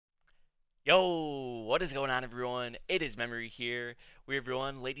Yo, what is going on, everyone? It is Memory here. We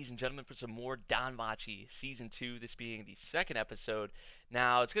everyone, ladies and gentlemen, for some more Danmachi Season 2, this being the second episode.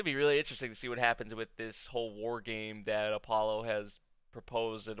 Now, it's going to be really interesting to see what happens with this whole war game that Apollo has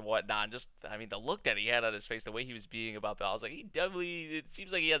proposed and whatnot. Just, I mean, the look that he had on his face, the way he was being about Bell, I was like, he definitely, it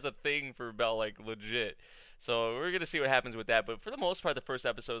seems like he has a thing for Bell, like, legit. So, we're going to see what happens with that. But for the most part, the first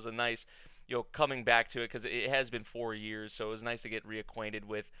episode was a nice, coming back to it because it has been 4 years, so it was nice to get reacquainted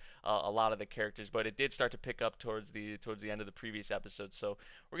with a lot of the characters, but it did start to pick up towards the end of the previous episode. So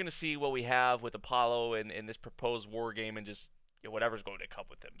we're gonna see what we have with Apollo and this proposed war game and just whatever's going to come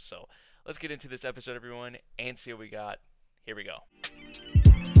with him. So let's get into this episode, everyone, and see what we got. Here we go.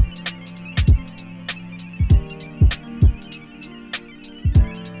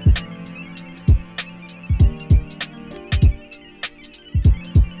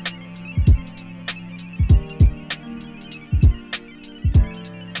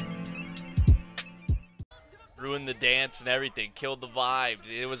 Ruined the dance and everything, killed the vibe.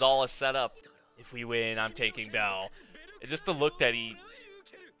 It was all a setup. If we win, I'm taking Bell. It's just the look that he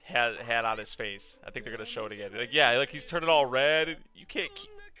had on his face. I think they're gonna show it again. Like, yeah, like he's turning all red. You can't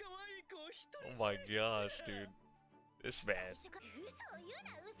keep... Oh my gosh, dude. This man.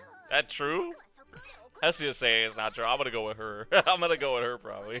 That true? Hestia saying it's not true. I'm gonna go with her. I'm gonna go with her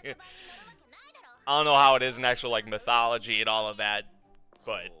probably. I don't know how it is in actual like mythology and all of that,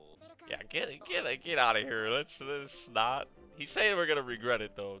 but yeah, get out of here. Let's not. He's saying we're gonna regret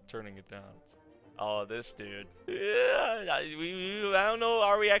it though, turning it down. Oh, this dude. Yeah, I don't know.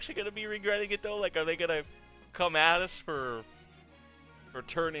 Are we actually gonna be regretting it though? Like, are they gonna come at us for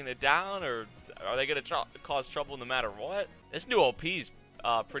turning it down, or are they gonna cause trouble no matter what? This new OP's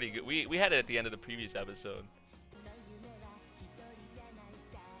pretty good. We had it at the end of the previous episode.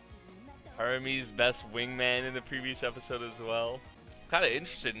 Hermes best wingman in the previous episode as well. Kind of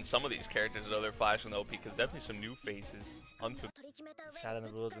interested in some of these characters that they're flashing the OP because definitely some new faces. Sat in the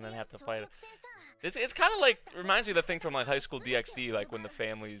rules and then have to fight. It's kind of like reminds me of the thing from like High School DxD, like when the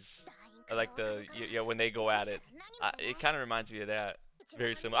families, like when they go at it. It kind of reminds me of that.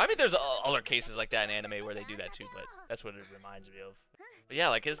 Very similar. I mean, there's other cases like that in anime where they do that too, but that's what it reminds me of. But yeah,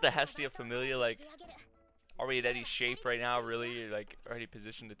 like is the Hestia Familia like? Are we in any shape right now? Really, like already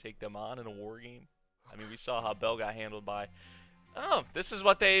positioned to take them on in a war game? I mean, we saw how Bell got handled by. Oh, this is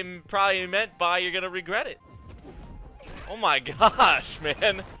what they probably meant by you're gonna regret it. Oh my gosh,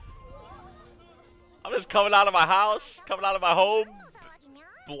 man. I'm just coming out of my house, coming out of my home,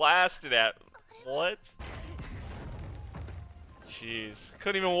 blasted at. What? Jeez.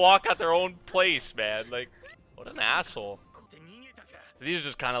 Couldn't even walk out their own place, man. Like, what an asshole. So these are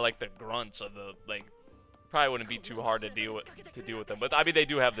just kind of like the grunts of the, like, probably wouldn't be too hard to deal with them. But, I mean, they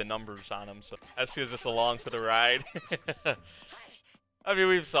do have the numbers on them, so SC is just along for the ride. I mean,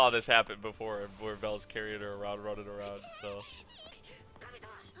 we've saw this happen before, where Bell's carrying her around, running around, so.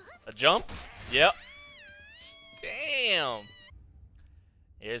 A jump? Yep. Damn.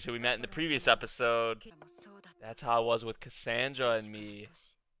 Here's who we met in the previous episode. That's how it was with Cassandra and me.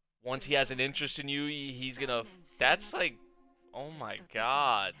 Once he has an interest in you, he's gonna... That's like... Oh my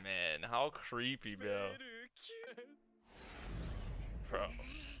god, man. How creepy, bro. Bro.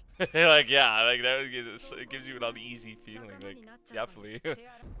 Like, yeah, like that it gives you an uneasy feeling, like, definitely. You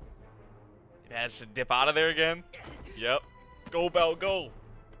managed to dip out of there again? Yep. Go, Bell, go!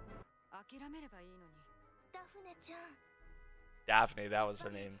 Daphne, that was her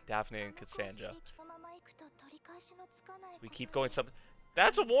name. Daphne and Cassandra. We keep going something.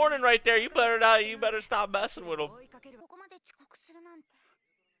 That's a warning right there. You better stop messing with him.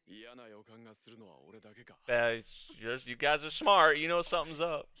 You guys are smart. You know something's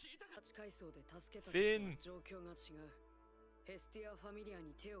up. Finn.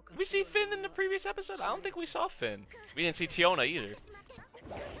 Did we see Finn in the previous episode? I don't think we saw Finn. We didn't see Tiona either.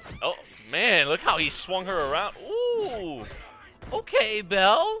 Oh, man. Look how he swung her around. Ooh. Okay,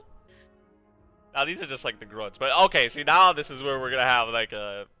 Belle. Now, these are just like the grunts. But, okay. See, now this is where we're going to have like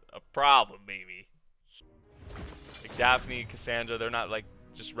a problem, maybe. Like Daphne, Cassandra, they're not like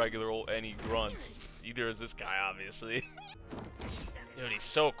just regular old any grunts. Either is this guy, obviously. Dude, he's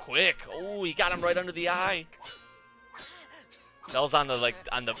so quick. Oh, he got him right under the eye. Bell's on the,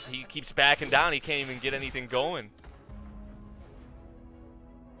 he keeps backing down. He can't even get anything going.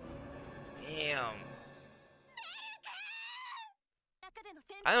 Damn.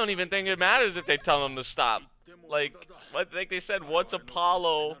 I don't even think it matters if they tell him to stop. Like they said, once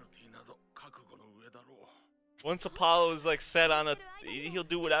Apollo is like set on he'll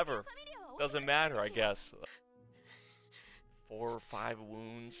do whatever. Doesn't matter, I guess. 4 or 5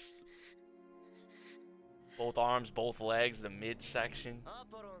 wounds. Both arms, both legs, the midsection.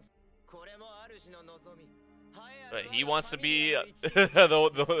 But he wants to be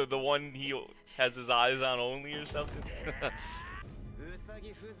the one he has his eyes on only or something.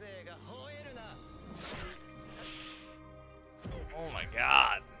 Oh my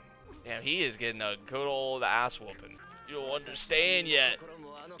god. Damn, he is getting a good old ass whooping. You don't understand yet.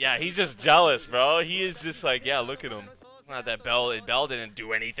 Yeah, he's just jealous, bro. He is just like, yeah, look at him. Not that Bell didn't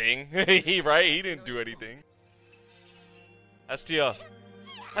do anything. Right? He didn't do anything. Hestia,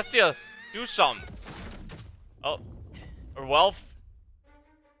 do something. Oh, or Welf,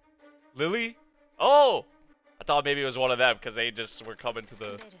 Lily. Oh, I thought maybe it was one of them because they just were coming to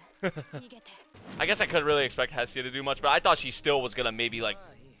the. I guess I couldn't really expect Hestia to do much, but I thought she still was gonna maybe like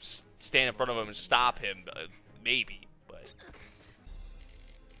stand in front of him and stop him, maybe. But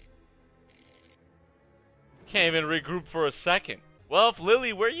can't even regroup for a second. Well, if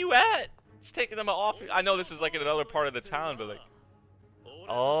Lily, where you at? It's taking them off. I know this is like in another part of the town, but like.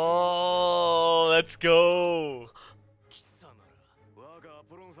 Oh, let's go.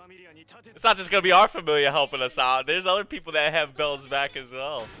 It's not just gonna be our familia helping us out. There's other people that have Bell's back as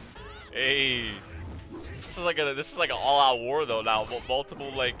well. Hey, this is like an all-out war though now.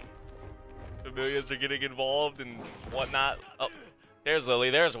 Multiple like familias are getting involved and whatnot. Oh, there's Lily.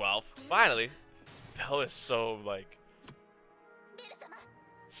 There's Welf. Finally, Bell is so like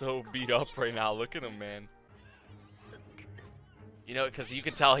so beat up right now. Look at him, man. You know, because you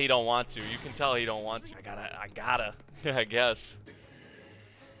can tell he don't want to. You can tell he don't want to. I gotta. I guess.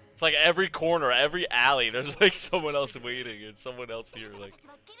 It's like every corner, every alley, there's like someone else waiting and someone else here. Like,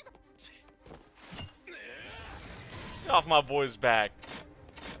 get off my boy's back.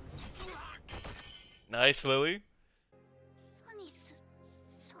 Nice, Lily.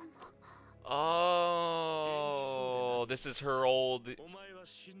 Oh, this is her old.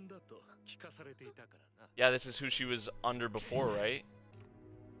 Yeah, this is who she was under before, right?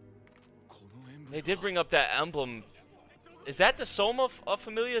 They did bring up that emblem. Is that the Soma of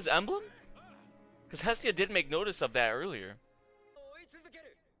Familia's emblem? Because Hestia did make notice of that earlier.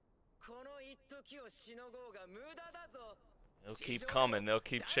 They'll keep coming. They'll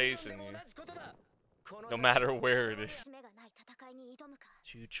keep chasing you. No matter where it is.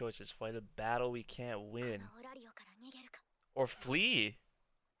 Two choices. Fight a battle we can't win. Or flee.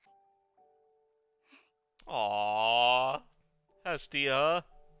 Aww, Hestia.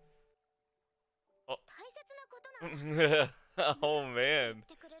 Oh. Oh man.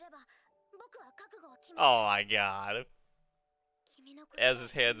 Oh my god. As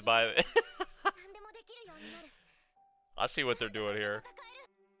his hands by the I see what they're doing here.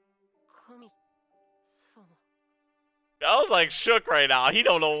 I was like shook right now. He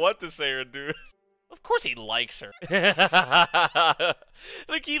don't know what to say or do. Of course he likes her.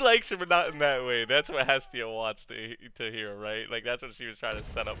 Like he likes her, but not in that way. That's what Hestia wants to hear, right? Like that's what she was trying to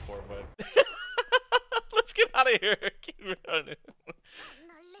set up for. But let's get out of here. Keep running.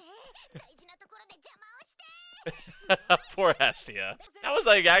 Poor Hestia. That was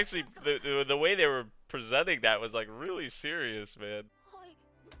like actually the way they were presenting that was like really serious, man.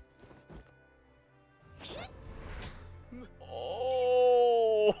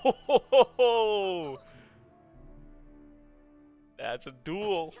 Oh, that's a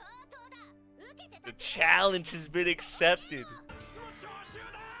duel. The challenge has been accepted.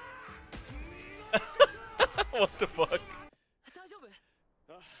 What the fuck?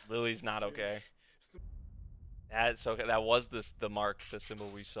 Lily's not okay. That's okay. That was the mark, the symbol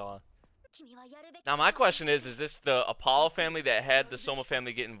we saw. Now my question is this the Apollo family that had the Soma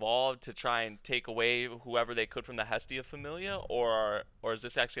family get involved to try and take away whoever they could from the Hestia familia, or is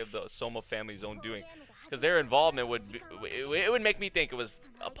this actually of the Soma family's own doing? Because their involvement would be, it would make me think it was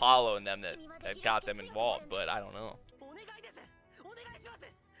Apollo and them that got them involved, but I don't know.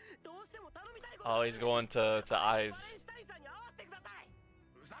 Oh, he's going to eyes.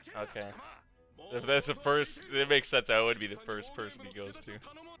 Okay. If that's the first, it makes sense that would be the first person he goes to.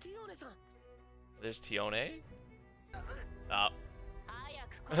 There's Tione? Oh.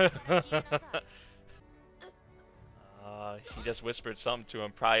 He just whispered something to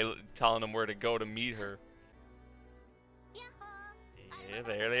him, probably telling him where to go to meet her. Yeah,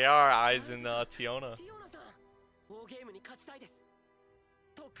 there they are, Eyes and Tiona.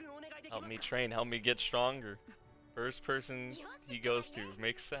 Help me train, help me get stronger. First person he goes to,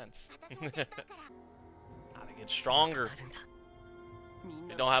 makes sense. How to get stronger.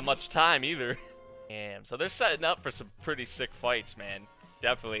 They don't have much time either. Damn, so they're setting up for some pretty sick fights, man.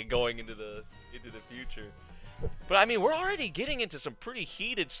 Definitely going into the future. But I mean, we're already getting into some pretty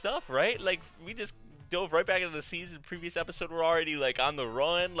heated stuff, right? Like we just dove right back into the season. Previous episode, we're already like on the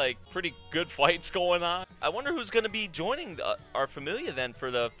run, like pretty good fights going on. I wonder who's gonna be joining our Familia then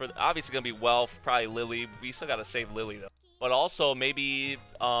for the obviously gonna be Welf, probably Lily. We still gotta save Lily though, but also maybe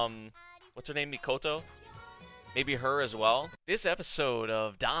what's her name, Mikoto? Maybe her as well. This episode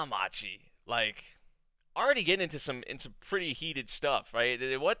of Danmachi, like already getting into pretty heated stuff, right?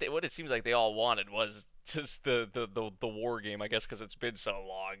 What it seems like they all wanted was just the war game, I guess, because it's been so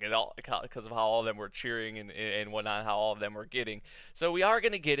long and all because of how all of them were cheering and whatnot, how all of them were getting. So we are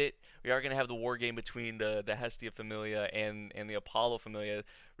gonna get it. We are gonna have the war game between the Hestia Familia and the Apollo Familia.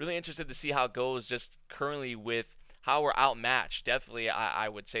 Really interested to see how it goes. Just currently with how we're outmatched. Definitely, I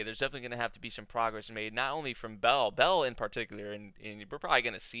would say there's definitely going to have to be some progress made, not only from Bell in particular, and we're probably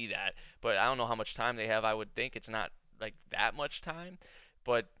going to see that, but I don't know how much time they have. I would think it's not like that much time,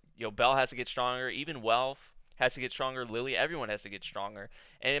 but Bell has to get stronger. Even Welf has to get stronger. Lily, everyone has to get stronger,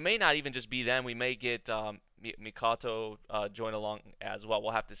 and it may not even just be them. We may get Mikato join along as well.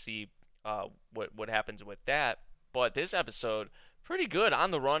 We'll have to see what happens with that. But this episode, pretty good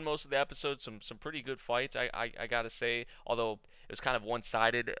on the run most of the episodes. Some pretty good fights, I gotta say. Although it was kind of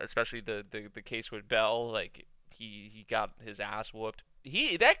one-sided, especially the case with Bell. Like he got his ass whooped.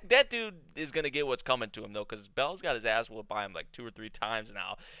 That dude is gonna get what's coming to him though, because Bell's got his ass whooped by him like 2 or 3 times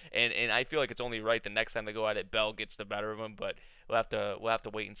now, and I feel like it's only right the next time they go at it, Bell gets the better of him. But we'll have to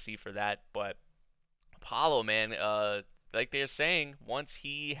wait and see for that. But Apollo, man, like they're saying, once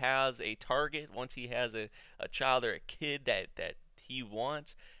he has a target, once he has a child or a kid that he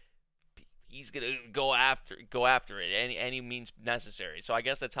wants, he's gonna go after it any means necessary. So I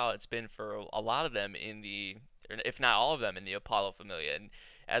guess that's how it's been for a lot of them or if not all of them in the Apollo Familia. And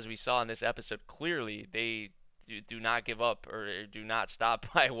as we saw in this episode, clearly they do not give up or do not stop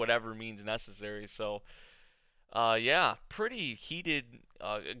by whatever means necessary. So yeah, pretty heated,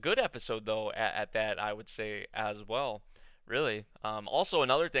 good episode though at that, I would say as well. Really. Also,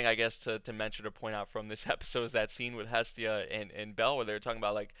 another thing I guess to mention or point out from this episode is that scene with Hestia and Bell where they were talking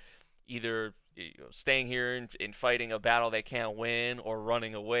about like either staying here and fighting a battle they can't win or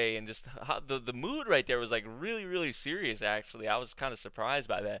running away, and just how the mood right there was like really serious. Actually, I was kind of surprised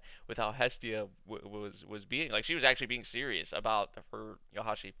by that with how Hestia was being, like she was actually being serious about her,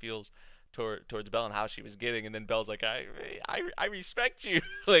 how she feels towards Bell and how she was getting, and then Bell's like, I respect you.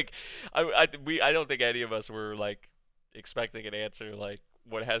 Like I don't think any of us were like expecting an answer like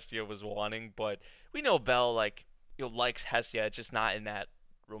what Hestia was wanting, but we know Bell like likes Hestia. It's just not in that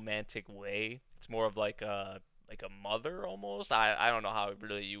romantic way. It's more of like a mother almost. I don't know how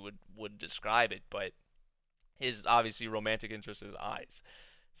really you would describe it, but his obviously romantic interest is eyes.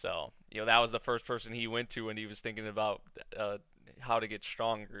 So that was the first person he went to when he was thinking about how to get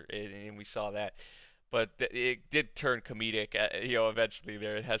stronger, and we saw that. But it did turn comedic, eventually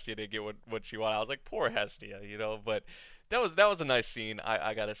there. Hestia did get what she wanted. I was like, poor Hestia, But that was a nice scene,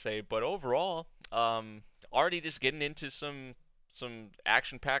 I gotta say. But overall, already just getting into some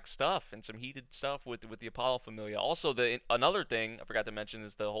action-packed stuff and some heated stuff with the Apollo Familia. Also, another thing I forgot to mention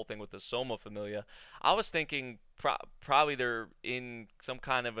is the whole thing with the Soma Familia. I was thinking probably they're in some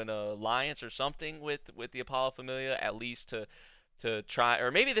kind of an alliance or something with the Apollo Familia, at least to try,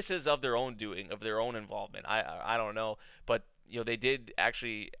 or maybe this is of their own doing, of their own involvement. I don't know, but they did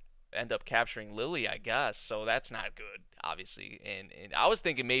actually end up capturing Lily, I guess, so that's not good, obviously. And I was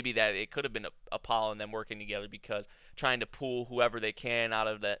thinking maybe that it could have been Apollo and them working together, because trying to pull whoever they can out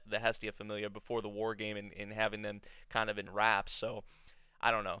of the Hestia Familia before the war game, and having them kind of in wraps. So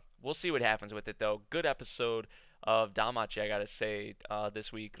I don't know. We'll see what happens with it, though. Good episode of Danmachi, I gotta say,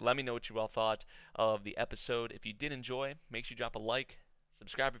 this week. Let me know what you all thought of the episode. If you did enjoy, make sure you drop a like,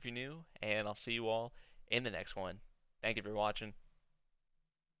 subscribe if you're new, and I'll see you all in the next one. Thank you for watching.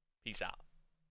 Peace out.